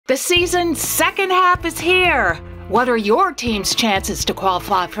The season's second half is here. What are your team's chances to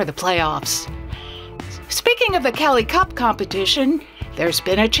qualify for the playoffs? Speaking of the Kelly Cup competition, there's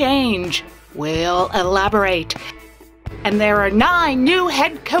been a change. We'll elaborate. And there are 9 new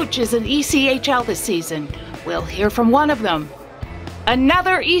head coaches in ECHL this season. We'll hear from one of them.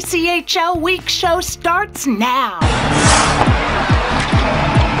 Another ECHL Week show starts now.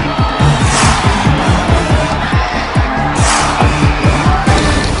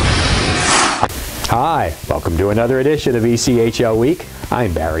 Hi, welcome to another edition of ECHL Week.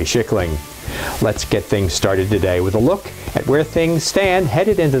 I'm Barry Schickling. Let's get things started today with a look at where things stand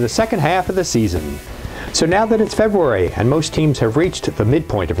headed into the second half of the season. So now that it's February and most teams have reached the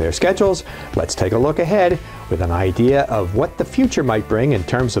midpoint of their schedules, let's take a look ahead with an idea of what the future might bring in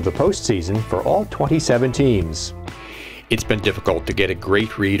terms of the postseason for all 27 teams. It's been difficult to get a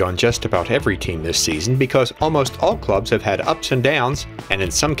great read on just about every team this season because almost all clubs have had ups and downs, and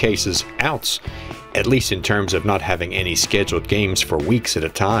in some cases, outs, at least in terms of not having any scheduled games for weeks at a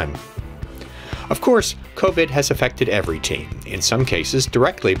time. Of course, COVID has affected every team, in some cases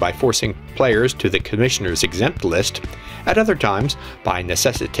directly by forcing players to the commissioner's exempt list, at other times by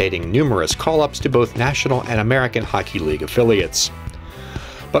necessitating numerous call-ups to both National and American Hockey League affiliates.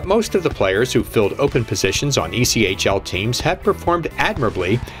 But most of the players who filled open positions on ECHL teams have performed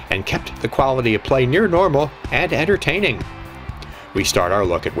admirably and kept the quality of play near normal and entertaining. We start our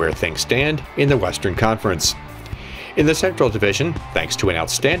look at where things stand in the Western Conference. In the Central Division, thanks to an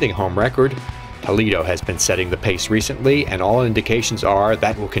outstanding home record, Toledo has been setting the pace recently, and all indications are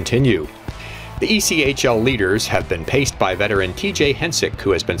that will continue. The ECHL leaders have been paced by veteran TJ Hensick,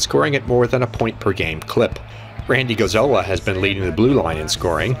 who has been scoring at more than a point per game clip. Randy Gozzola has been leading the blue line in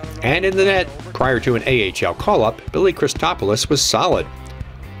scoring, and in the net, prior to an AHL call-up, Billy Christopoulos was solid.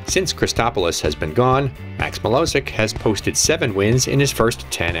 Since Christopoulos has been gone, Max Milosic has posted 7 wins in his first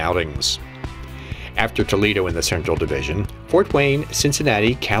 10 outings. After Toledo in the Central Division, Fort Wayne,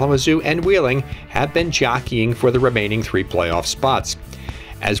 Cincinnati, Kalamazoo, and Wheeling have been jockeying for the remaining 3 playoff spots.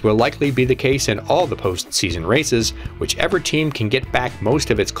 As will likely be the case in all the postseason races, whichever team can get back most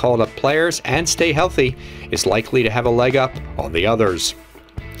of its called-up players and stay healthy is likely to have a leg up on the others.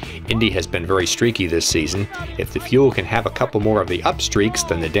 Indy has been very streaky this season. If the Fuel can have a couple more of the up streaks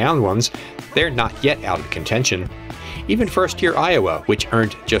than the down ones, they're not yet out of contention. Even first-year Iowa, which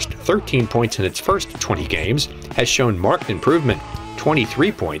earned just 13 points in its first 20 games, has shown marked improvement,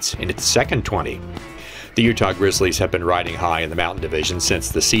 23 points in its second 20. The Utah Grizzlies have been riding high in the Mountain Division since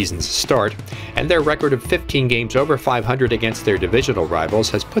the season's start, and their record of 15 games over 500 against their divisional rivals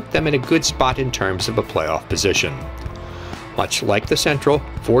has put them in a good spot in terms of a playoff position. Much like the Central,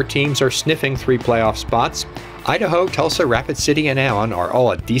 4 teams are sniffing 3 playoff spots. Idaho, Tulsa, Rapid City, and Allen are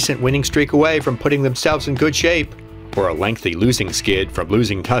all a decent winning streak away from putting themselves in good shape, or a lengthy losing skid from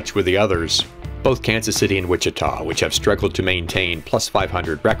losing touch with the others. Both Kansas City and Wichita, which have struggled to maintain plus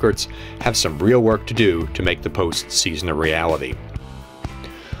 500 records, have some real work to do to make the postseason a reality.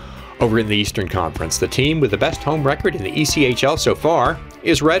 Over in the Eastern Conference, the team with the best home record in the ECHL so far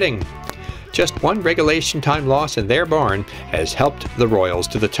is Reading. Just 1 regulation time loss in their barn has helped the Royals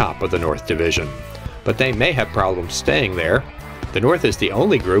to the top of the North Division. But they may have problems staying there. The North is the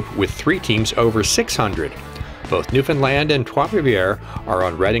only group with 3 teams over 600. Both Newfoundland and Trois-Rivieres are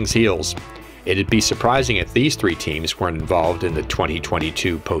on Reading's heels. It'd be surprising if these 3 teams weren't involved in the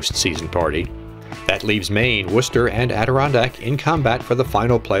 2022 postseason party. That leaves Maine, Worcester, and Adirondack in combat for the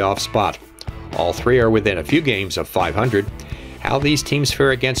final playoff spot. All 3 are within a few games of 500. How these teams fare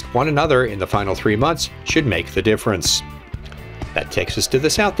against one another in the final 3 months should make the difference. That takes us to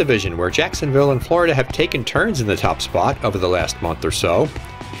the South Division, where Jacksonville and Florida have taken turns in the top spot over the last month or so.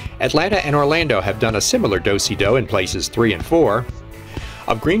 Atlanta and Orlando have done a similar do-si-do in places 3 and 4.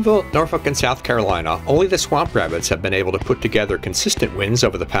 Of Greenville, Norfolk, and South Carolina, only the Swamp Rabbits have been able to put together consistent wins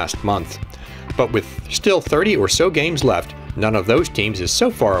over the past month. But with still 30 or so games left, none of those teams is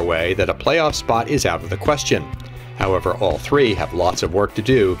so far away that a playoff spot is out of the question. However, all 3 have lots of work to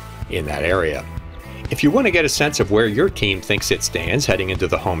do in that area. If you want to get a sense of where your team thinks it stands heading into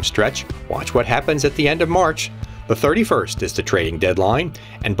the home stretch, watch what happens at the end of March. The 31st is the trading deadline,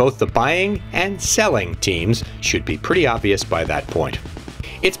 and both the buying and selling teams should be pretty obvious by that point.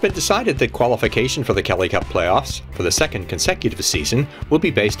 It's been decided that qualification for the Kelly Cup playoffs for the second consecutive season will be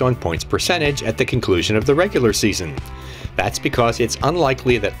based on points percentage at the conclusion of the regular season. That's because it's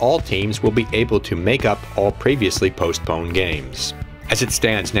unlikely that all teams will be able to make up all previously postponed games. As it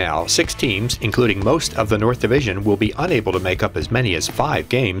stands now, 6 teams, including most of the North Division, will be unable to make up as many as 5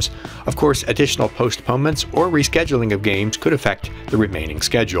 games. Of course, additional postponements or rescheduling of games could affect the remaining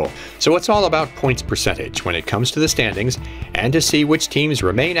schedule. So it's all about points percentage when it comes to the standings, and to see which teams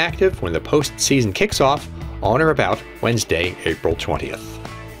remain active when the postseason kicks off on or about Wednesday, April 20th.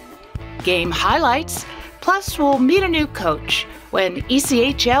 Game highlights, plus we'll meet a new coach when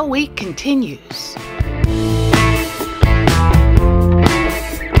ECHL week continues.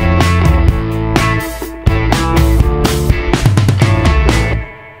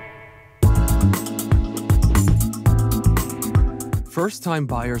 First-time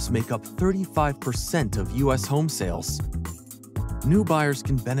buyers make up 35% of U.S. home sales. New buyers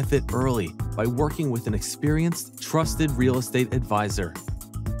can benefit early by working with an experienced, trusted real estate advisor.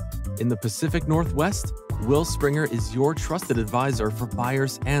 In the Pacific Northwest, Will Springer is your trusted advisor for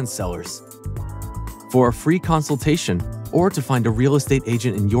buyers and sellers. For a free consultation or to find a real estate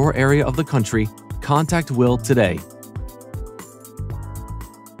agent in your area of the country, contact Will today.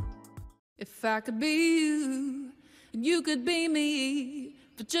 If I could be you, and you could be me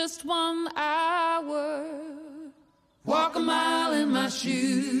for just 1 hour. Walk a mile in my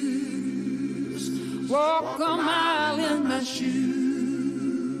shoes. Walk a mile in my shoes.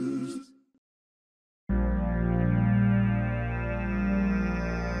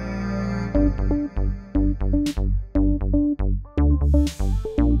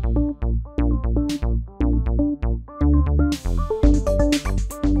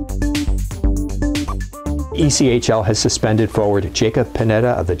 ECHL has suspended forward Jacob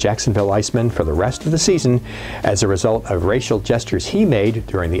Panetta of the Jacksonville Icemen for the rest of the season as a result of racial gestures he made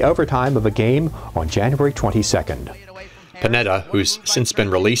during the overtime of a game on January 22nd. Panetta, who's since been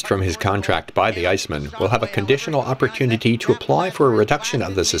released from his contract by the Icemen, will have a conditional opportunity to apply for a reduction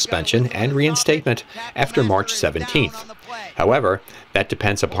of the suspension and reinstatement after March 17th. However, that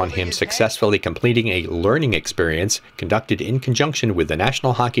depends upon him successfully completing a learning experience conducted in conjunction with the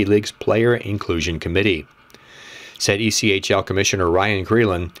National Hockey League's Player Inclusion Committee. Said ECHL Commissioner Ryan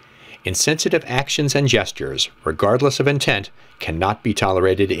Greeland, "Insensitive actions and gestures, regardless of intent, cannot be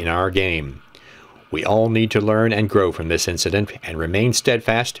tolerated in our game. We all need to learn and grow from this incident and remain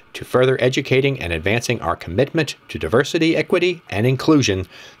steadfast to further educating and advancing our commitment to diversity, equity, and inclusion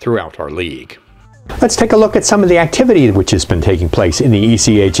throughout our league." Let's take a look at some of the activity which has been taking place in the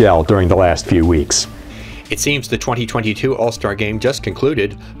ECHL during the last few weeks. It seems the 2022 All-Star Game just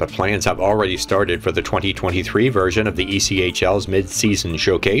concluded, but plans have already started for the 2023 version of the ECHL's mid-season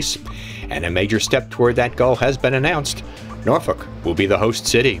showcase, and a major step toward that goal has been announced. Norfolk will be the host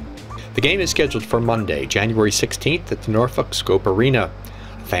city. The game is scheduled for Monday, January 16th at the Norfolk Scope Arena.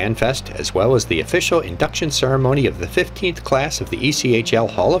 A fan fest, as well as the official induction ceremony of the 15th class of the ECHL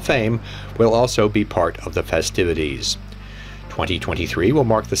Hall of Fame, will also be part of the festivities. 2023 will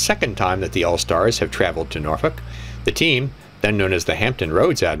mark the second time that the All-Stars have traveled to Norfolk. The team, then known as the Hampton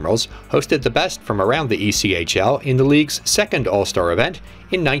Roads Admirals, hosted the best from around the ECHL in the league's second All-Star event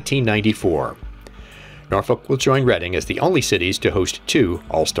in 1994. Norfolk will join Reading as the only cities to host 2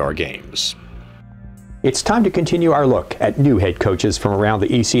 All-Star games. It's time to continue our look at new head coaches from around the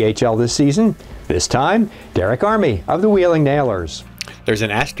ECHL this season. This time, Derek Army of the Wheeling Nailers. There's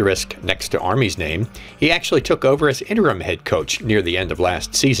an asterisk next to Army's name. He actually took over as interim head coach near the end of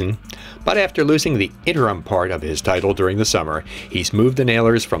last season, but after losing the interim part of his title during the summer, he's moved the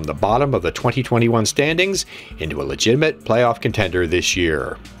Nailers from the bottom of the 2021 standings into a legitimate playoff contender this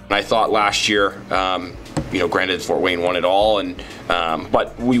year. I thought last year, granted Fort Wayne won it all,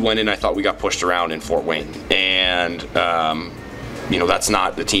 but we went in. I thought we got pushed around in Fort Wayne, and that's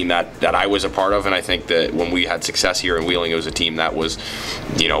not the team that I was a part of. And I think that when we had success here in Wheeling, it was a team that was,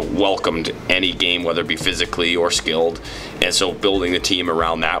 welcomed any game, whether it be physically or skilled. And so building the team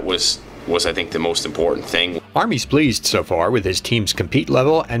around that was I think the most important thing. Army's pleased so far with his team's compete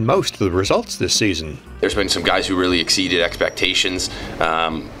level and most of the results this season. There's been some guys who really exceeded expectations.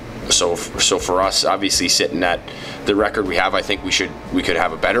 So for us, obviously sitting at the record we have, I think we could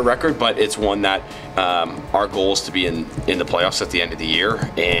have a better record, but it's one that our goal is to be in the playoffs at the end of the year,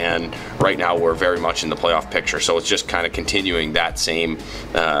 and right now we're very much in the playoff picture. So it's just kind of continuing that same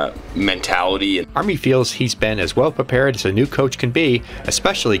mentality. Army feels he's been as well prepared as a new coach can be,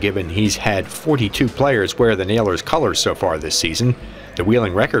 especially given he's had 42 players wear the Nailers colors so far this season. The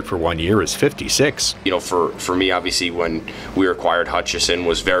Wheeling record for 1 year is 56. For me, obviously, when we acquired Hutchison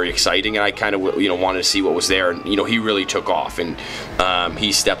was very exciting, and I kind of, wanted to see what was there. And, he really took off, and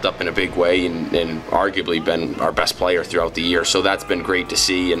he stepped up in a big way and arguably been our best player throughout the year. So that's been great to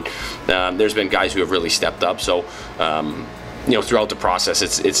see. And there's been guys who have really stepped up. So, throughout the process,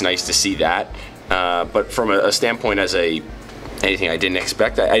 it's nice to see that. But from a standpoint as a anything I didn't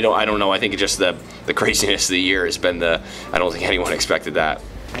expect. I don't know. I think it's just the craziness of the year has been I don't think anyone expected that.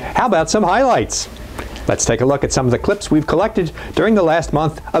 How about some highlights? Let's take a look at some of the clips we've collected during the last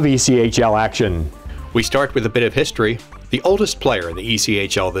month of ECHL action. We start with a bit of history. The oldest player in the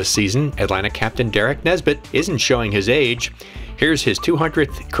ECHL this season, Atlanta captain Derek Nesbitt, isn't showing his age. Here's his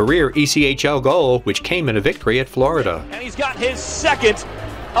 200th career ECHL goal, which came in a victory at Florida. And he's got his second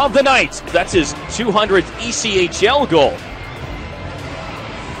of the night. That's his 200th ECHL goal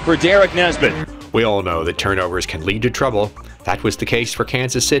for Derek Nesbitt. We all know that turnovers can lead to trouble. That was the case for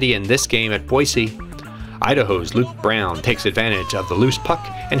Kansas City in this game at Boise. Idaho's Luke Brown takes advantage of the loose puck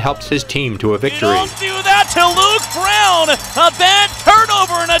and helps his team to a victory. You don't do that to Luke Brown! A bad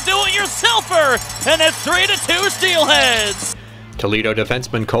turnover and a do-it-yourselfer! And it's 3-2 Steelheads! Toledo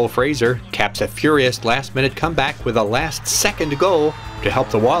defenseman Cole Fraser caps a furious last-minute comeback with a last-second goal to help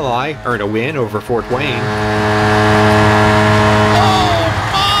the Walleye earn a win over Fort Wayne.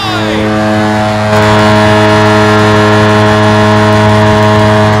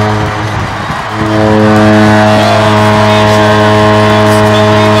 Oh my!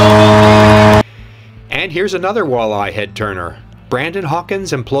 And here's another Walleye head-turner. Brandon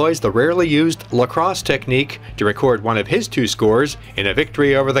Hawkins employs the rarely used lacrosse technique to record one of his 2 scores in a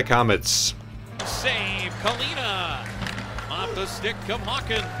victory over the Comets. Save, Kalina, off the stick of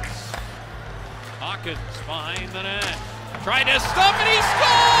Hawkins. Hawkins finds the net, tried to stop and he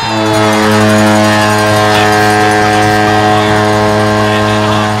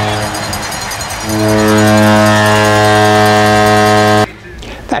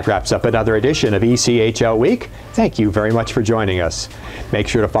That wraps up another edition of ECHL Week. Thank you very much for joining us. Make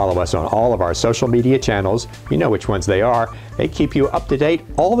sure to follow us on all of our social media channels. You know which ones they are. They keep you up to date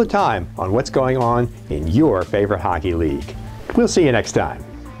all the time on what's going on in your favorite hockey league. We'll see you next time.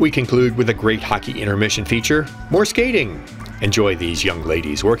 We conclude with a great hockey intermission feature, more skating. Enjoy these young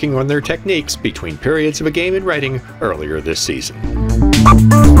ladies working on their techniques between periods of a game in Reading earlier this season.